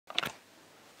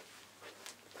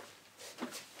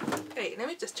let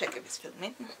me just check if it's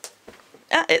filming.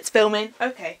 Ah, it's filming.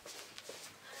 Okay.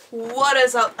 What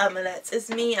is up, Amulets? It's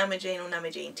me, Amajane on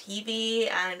Amajane TV,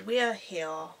 and we are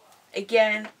here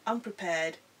again,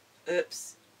 unprepared.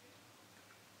 Oops.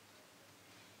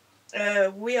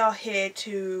 We are here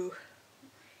to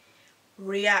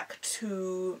react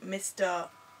to Mr.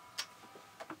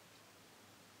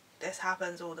 This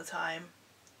happens all the time.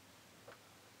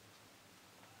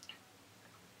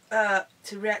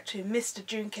 To react to Mr.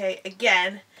 Junkei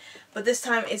again, but this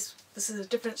time this is a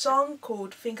different song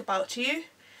called Think About You.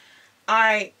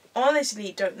 I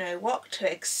honestly don't know what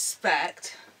to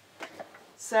expect,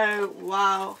 so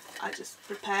while I just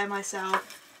prepare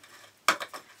myself,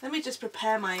 let me just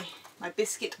prepare my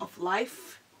biscuit of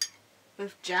life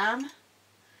with jam,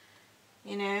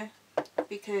 you know,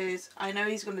 because I know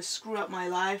he's going to screw up my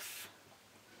life,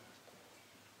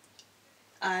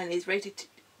 and he's rated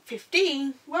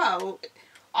 15. Wow,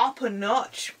 up a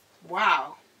notch.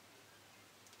 Wow,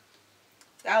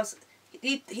 that was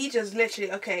he just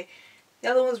literally, okay, the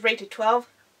other one was rated 12.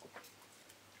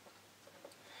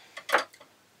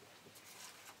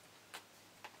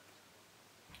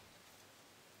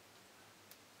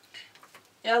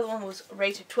 The other one was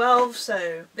rated 12,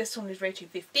 so this one is rated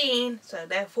 15, so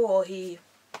therefore he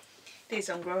did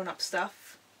some grown-up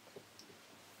stuff.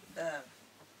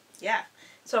 Yeah,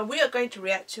 so we are going to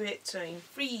react to it, so in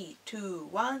 3, 2,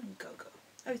 1, go go.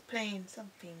 I was playing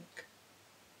something.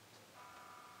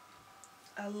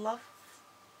 I love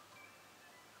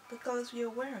the colours we are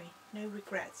wearing, no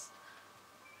regrets.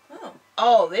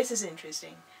 Oh, this is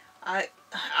interesting.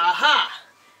 Aha!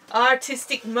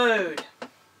 Artistic mode.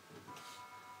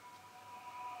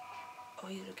 Oh,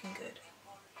 you're looking good.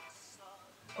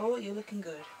 Oh, you're looking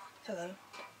good. Hello.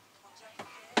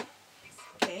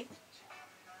 Okay.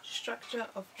 Structure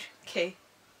of... Okay.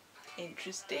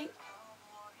 Interesting.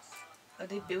 Are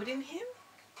they building him?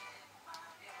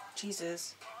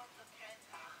 Jesus.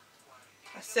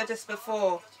 I said this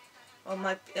before on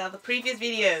my the previous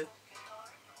video.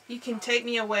 You can take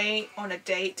me away on a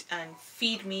date and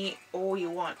feed me all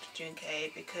you want,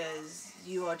 Junkei, because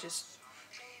you're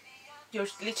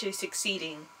literally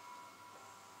succeeding.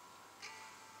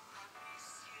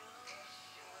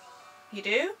 You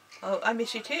do? Oh, I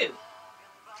miss you too.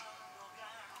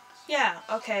 Yeah,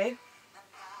 okay.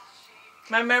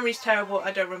 My memory's terrible,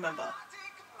 I don't remember.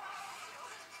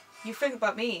 You think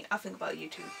about me, I think about you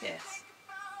too, yes.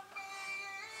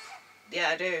 Yeah,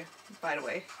 I do, by the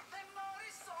way.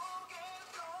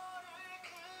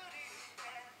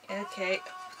 Okay,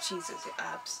 Jesus, your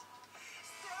abs.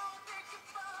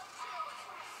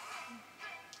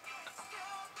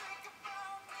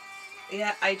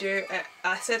 Yeah, I do.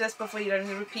 I said this before, you don't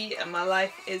need to repeat, and my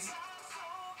life is...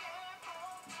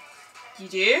 You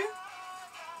do?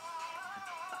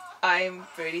 I'm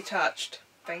really touched.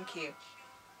 Thank you.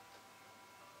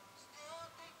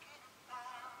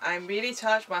 I'm really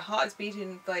touched. My heart is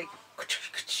beating like...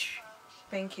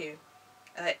 Thank you.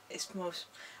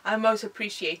 I'm most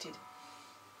appreciated.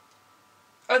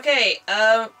 Okay,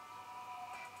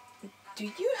 do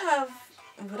you have...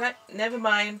 Never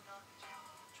mind.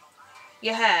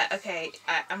 Your hair, okay.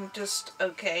 I'm just...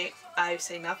 Okay, I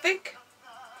say nothing.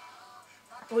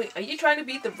 Wait, are you trying to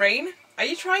beat the rain? Are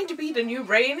you trying to be the new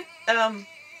Rain?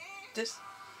 Just...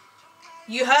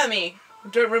 You hurt me.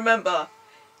 Don't remember.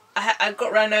 I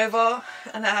got ran over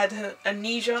and I had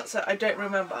amnesia, so I don't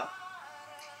remember.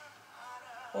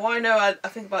 All I know, I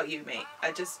think about you, mate.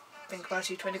 I just think about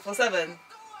you 24/7.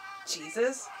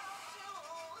 Jesus.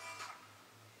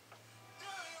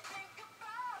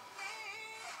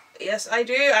 Yes, I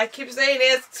do. I keep saying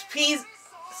this. Please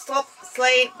stop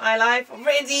slaying my life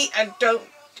already and don't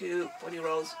do body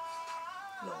rolls.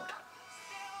 Lord.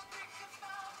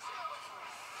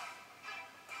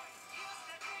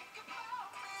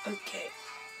 Okay.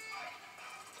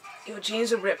 Your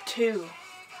jeans are ripped too.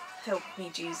 Help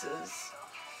me, Jesus.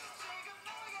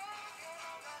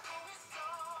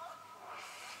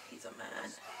 He's a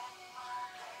man.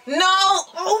 No!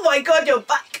 Oh my God, you're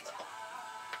back!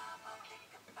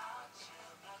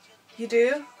 You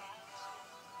do?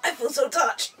 I feel so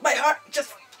touched. My heart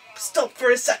just stopped for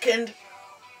a second.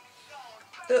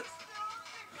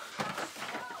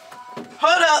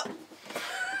 Hold up!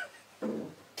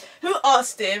 Who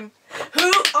asked him?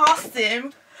 Who asked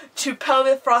him to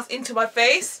pelvic thrust into my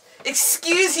face?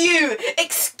 Excuse you!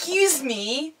 Excuse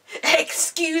me!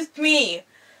 Excuse me!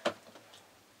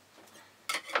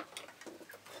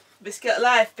 Biscuit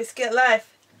life, biscuit life.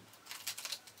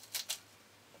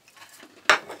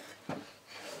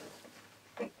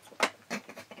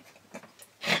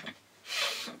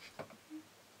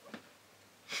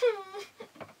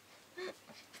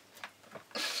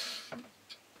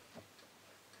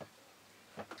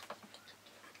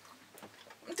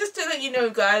 let you know,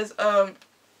 guys,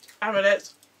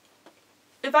 Amulet,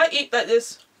 if I eat like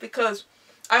this, because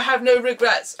I have no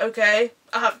regrets, okay?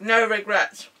 I have no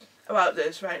regrets about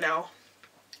this right now.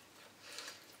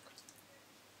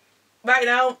 Right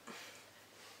now,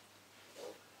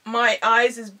 my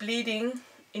eyes is bleeding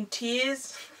in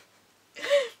tears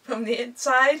from the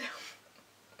inside.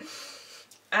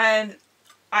 And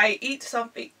I eat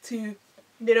something to,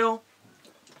 you know,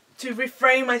 to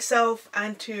refrain myself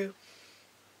and to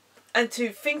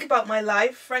think about my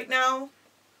life right now.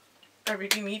 I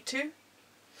really need to.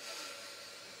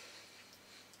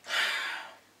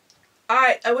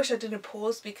 I wish I didn't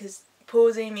pause, because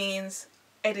pausing means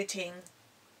editing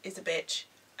is a bitch,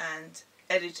 and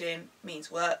editing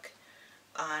means work,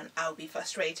 and I'll be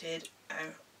frustrated,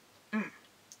 and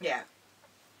yeah.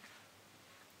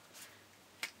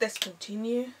 Let's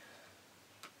continue.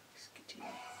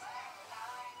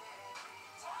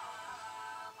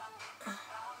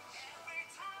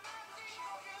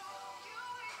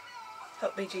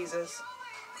 Help me, Jesus.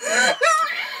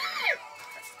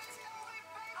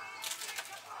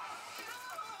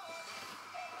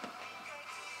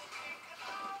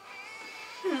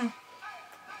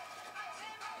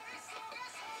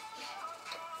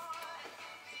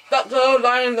 That girl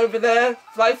lying over there,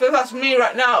 like, that's me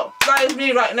right now. That is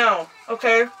me right now,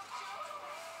 okay?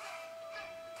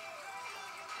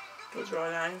 Good draw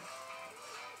line.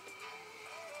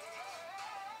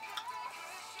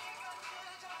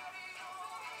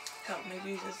 Help me,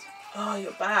 Jesus. Oh,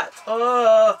 you're back.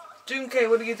 Oh, Junkei,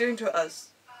 what are you doing to us?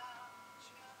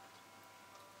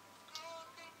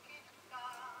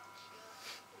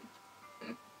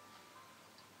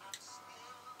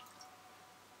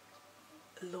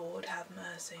 Lord have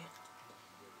mercy.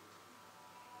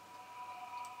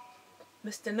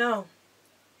 Mr. No.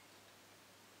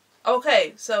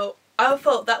 Okay, so I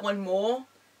felt that one more.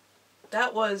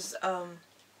 That was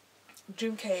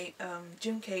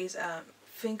Junkei's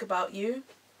Think About You.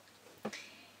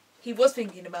 He was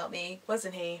thinking about me,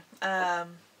 wasn't he?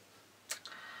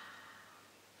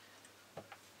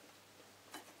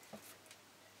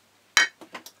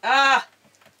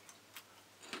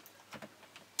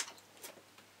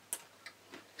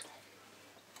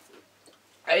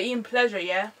 I eat in pleasure,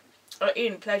 yeah? I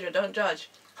eat in pleasure, don't judge.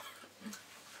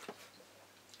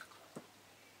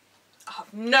 I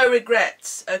have no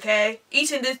regrets, okay?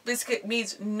 Eating this biscuit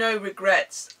means no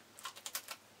regrets.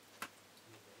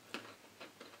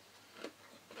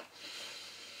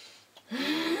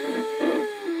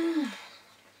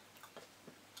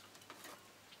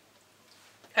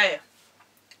 Hey.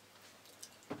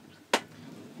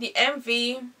 The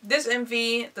MV, this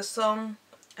MV, the song,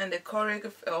 and the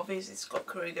choreography, obviously it's got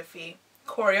choreography,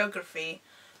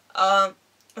 it's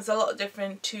a lot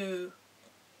different to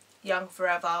Young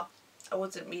Forever. I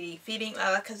wasn't really feeling,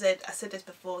 like I said this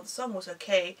before, the song was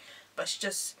okay, but it's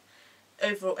just,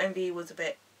 overall MV was a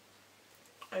bit,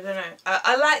 I don't know,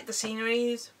 I like the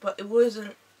sceneries, but it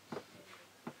wasn't,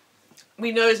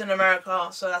 we know it's in America,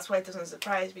 so that's why it doesn't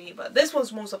surprise me, but this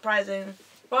one's more surprising.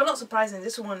 Well, not surprising,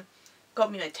 this one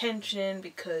got me attention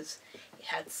because it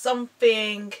had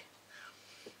something,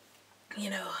 you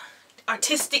know,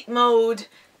 artistic mode,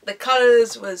 the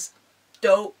colours was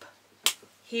dope,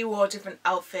 he wore different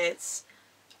outfits.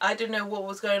 I don't know what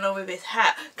was going on with his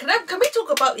hair. Can we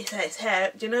talk about his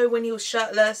hair? Do you know when he was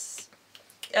shirtless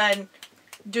and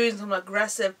doing some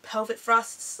aggressive pelvic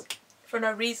thrusts for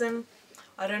no reason?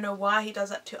 I don't know why he does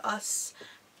that to us.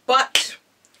 But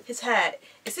his hair,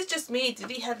 is it just me? Did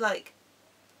he have like,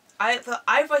 I thought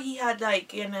either he had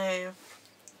like, you know,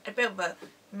 a bit of a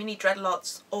mini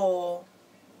dreadlocks, or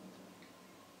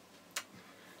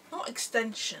not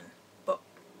extension, but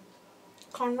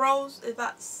cornrows, if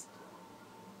that's,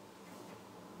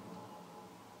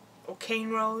 or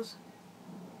cane rolls.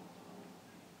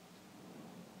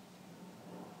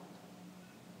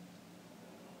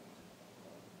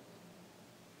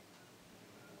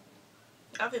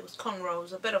 I think it was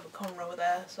cornrows, a bit of a cornrow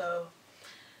there, so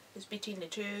it's between the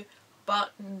two,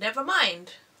 but never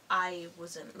mind. I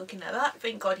wasn't looking at that.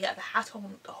 Thank God he had the hat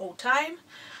on the whole time.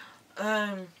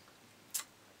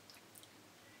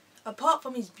 Apart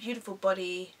from his beautiful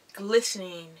body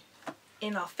glistening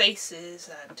in our faces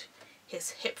and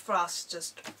his hip thrust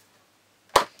just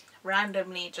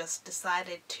randomly just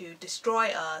decided to destroy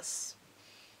us.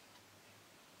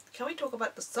 Can we talk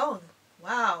about the song?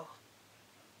 Wow.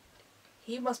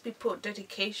 He must be put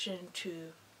dedication to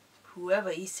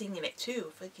whoever he's singing it to.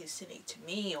 I think he's singing it to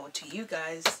me or to you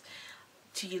guys,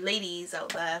 to you ladies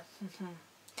out there.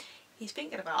 He's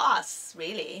thinking about us,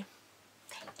 really.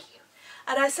 Thank you.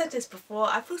 And I said this before,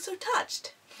 I feel so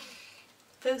touched.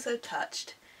 I feel so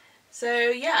touched. So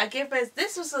yeah, I give this.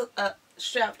 This was a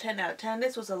straight up 10 out of 10.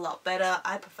 This was a lot better.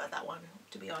 I prefer that one,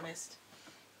 to be honest.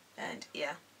 And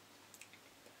yeah,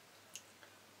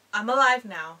 I'm alive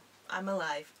now. I'm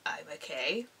alive. I'm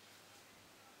okay.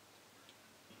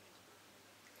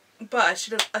 But I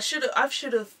should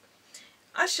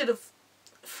have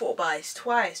fought Bice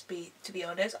twice. To be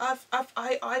honest, I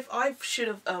should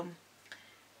have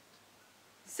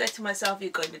said to myself,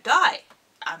 "You're going to die,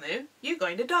 Amu. You're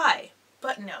going to die."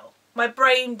 But no, my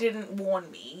brain didn't warn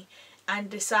me, and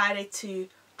decided to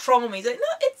troll me. It's like,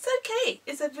 no, it's okay.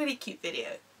 It's a really cute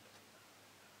video.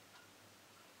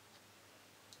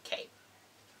 Okay.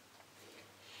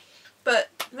 But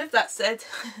with that said,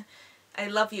 I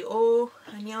love you all.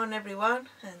 Annyeong everyone,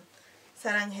 and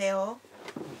사랑해요.